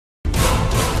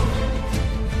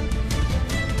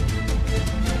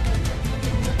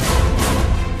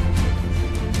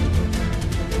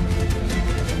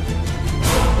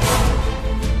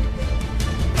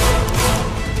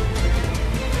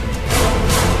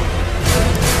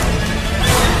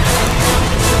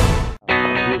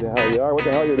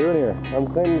you're doing here? I'm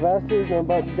Quintin and I'm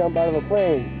about to jump out of a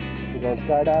plane. We're going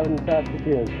skydiving in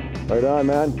Saskatoon. Right on,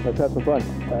 man. Let's have some fun.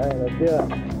 All right, let's do it.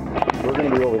 We're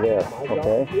going to be over there,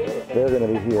 okay? They're going to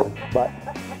be here, but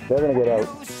they're going to get out.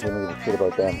 We need to shit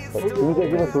about them. But as soon as they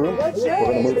give us room, we're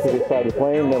going to move to this side of the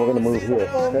plane, then we're going to move here,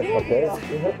 okay?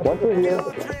 Once we're here,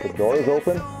 the door is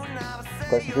open.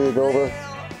 Question period is over.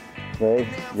 Okay?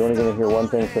 You're only going to hear one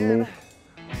thing from me.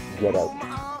 Get out,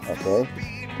 okay?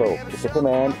 So, it's a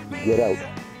command, get out.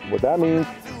 What that means,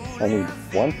 I need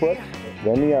one foot,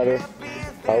 then the other,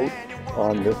 out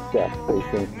on this step,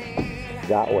 facing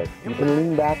that way. You can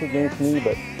lean back against me,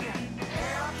 but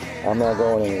I'm not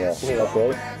going anywhere,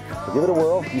 okay? So give it a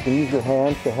whirl. You can use your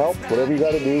hands to help, whatever you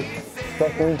got to do.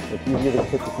 Trust me, it's easier to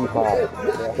put your feet high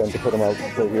than to put them out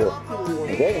straight here.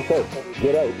 Okay, so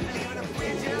get out.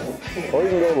 Or you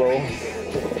can go low.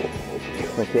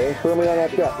 Okay, firmly on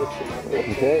that step.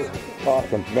 Okay,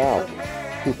 awesome. Now,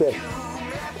 2 fists.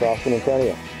 Cross them in front of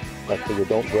you. That's so you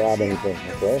don't grab anything,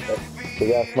 okay? Big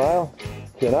ass smile,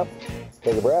 chin up,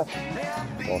 take a breath.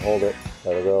 Don't hold it.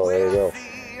 Let it go, there you go.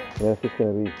 And then it's just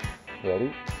going to be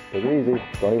ready. Take it easy.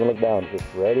 Don't even look down. Just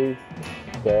ready,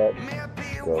 set,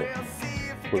 go.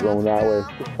 If we're going that way,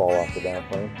 just fall off the down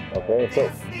plane. Okay, so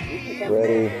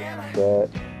ready, set,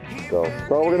 go.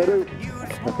 That's all we're going to do.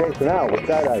 Okay, so now we're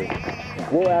skydiving.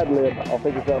 We'll ad lib. I'll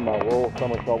figure something out. We'll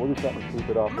somersault. We'll do something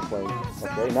stupid off the plane.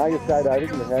 Okay, now you're skydiving.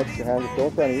 Your hands are still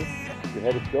in front of you. Your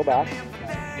head is still back.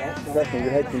 Trust me,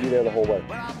 your head can be there the whole way.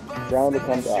 Ground will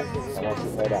come up. I want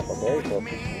your head up, okay? So,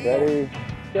 ready,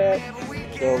 set.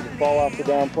 So, just fall off the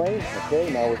down plane. Okay,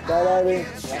 now we're skydiving.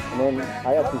 And then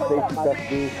I have some safety stuff to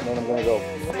do, and then I'm going to go.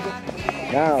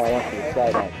 Now I want you to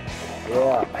skydive.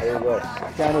 Yeah, there you go.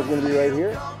 The camera's going to be right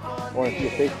here. I want to see a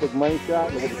Facebook money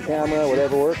shot. Look at the camera,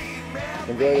 whatever works.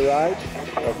 Enjoy the ride.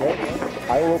 Okay?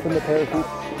 I will open the parachute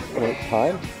when it's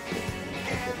time.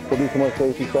 We'll do some more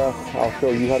safety stuff. I'll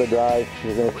show you how to drive.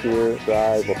 You're going to steer,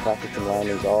 drive. We'll practice some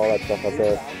landings, all that stuff up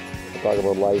there. We'll talk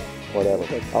about life, whatever.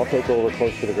 I'll take over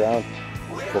close to the ground.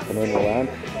 We'll come in, we'll land.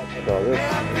 That's all it is.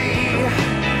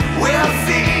 We'll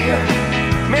see.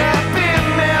 Maybe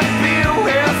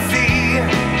we'll see.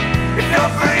 If you're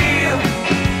free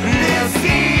this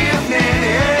evening.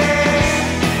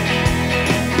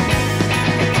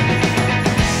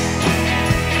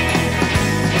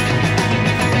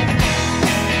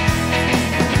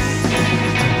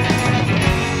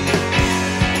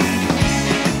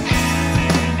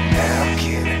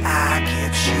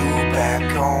 Back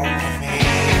home with me.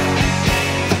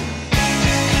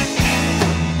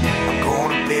 I'm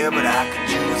going to bed, but I could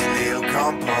use a little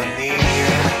company.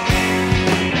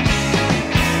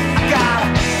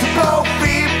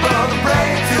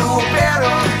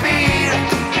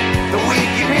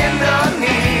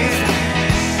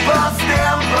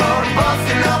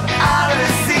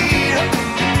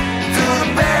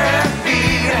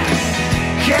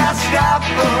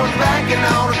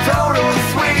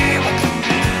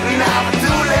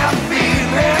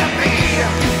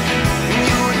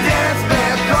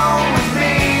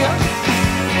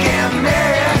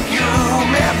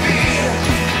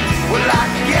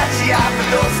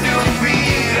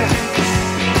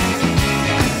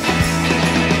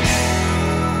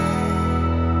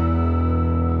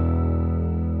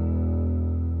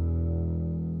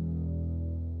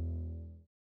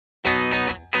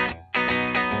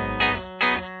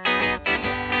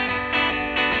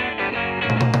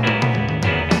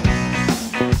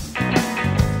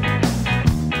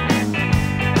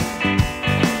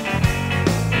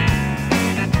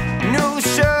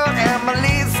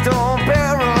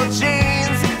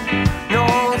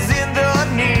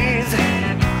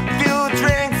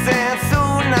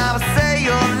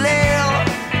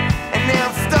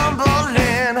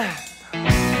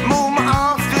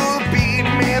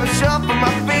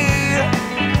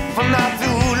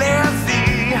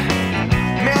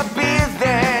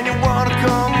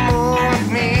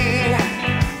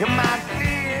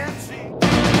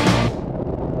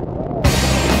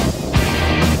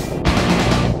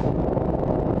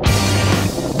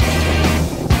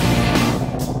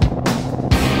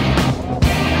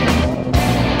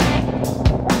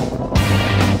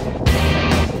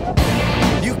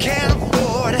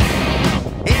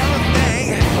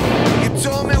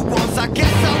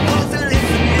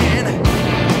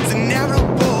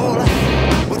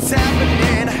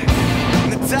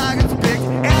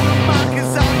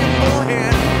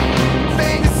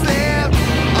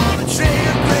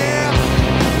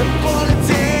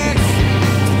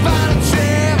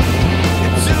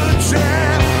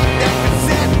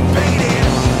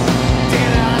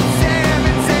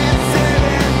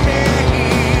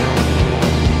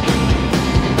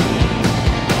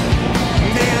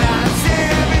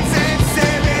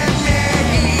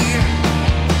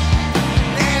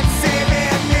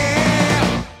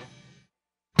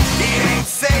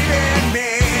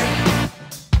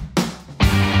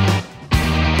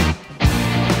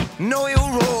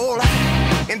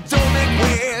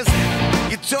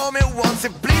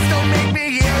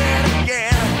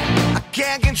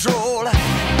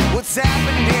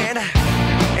 it,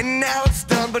 and now it's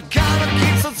done, but karma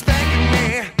keeps on spanking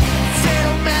me.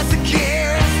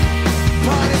 Sadomasochist,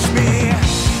 punish me.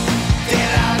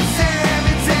 Daylight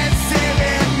savings ain't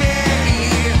saving me.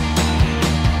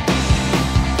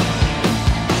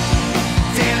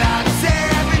 Daylight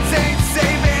savings ain't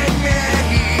saving me.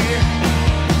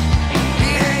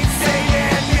 It ain't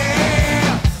saving me.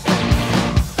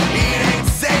 It ain't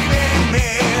saving me.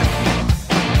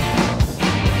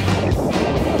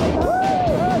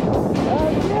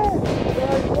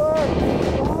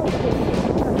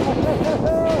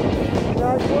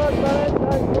 Nice work, man.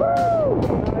 Nice work.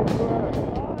 Nice work.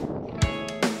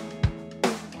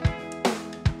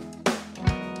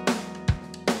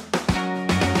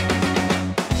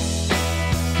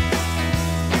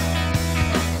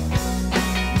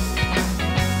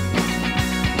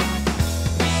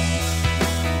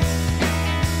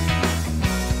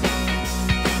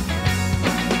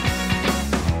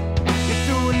 You're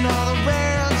doing all the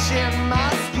wrench in my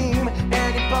scheme,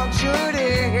 and you punctured it.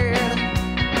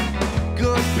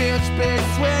 Good pitch, big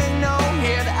swing, no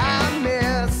hit, I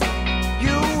miss.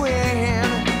 You win.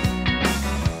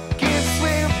 Keep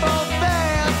swinging both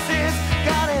fences,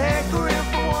 got a hankering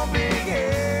for one big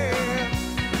hit.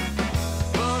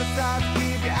 But it's time to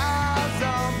keep your eyes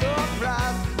on the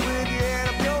prize, with your head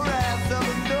up your ass up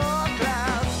in the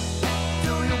clouds.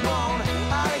 Do you want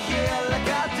out of here like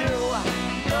I do?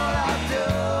 Lord, I do.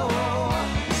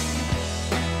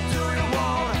 Do you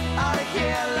want out of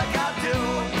here like I do?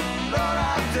 Lord,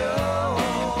 I do.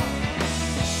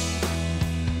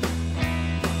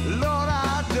 Lord,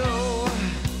 I do.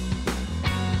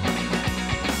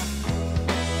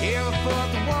 Every foot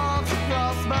that walks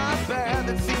across my path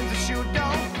that seems to shoot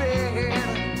don't fit.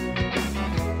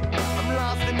 I'm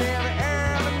lost in every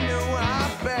avenue I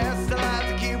pass. Still have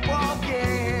to keep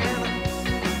walking.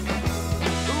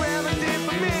 The remedy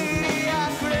for me, I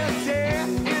couldn't tell,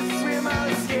 is to swim out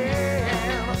of skin.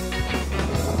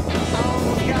 I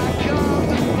almost got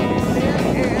comfortable in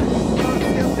it, but it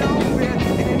still don't fit,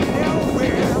 and it never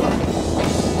will.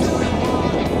 Do you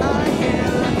want out of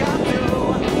here like I do?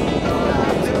 Lord,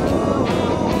 I do.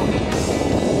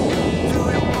 Do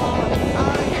you want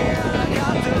out of here like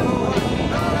I do?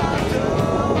 Lord, I do.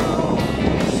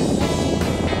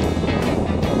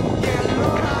 Yeah,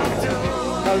 Lord, I do.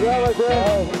 How's that, my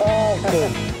friend?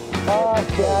 Awesome.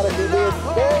 Awesome. You did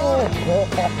Lord,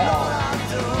 I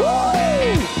do.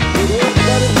 You did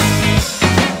better.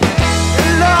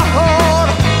 Lord,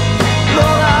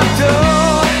 Lord, I do.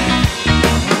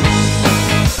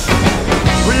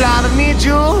 Well, I don't need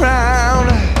you around.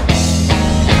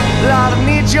 Well, I don't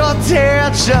need your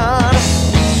attention.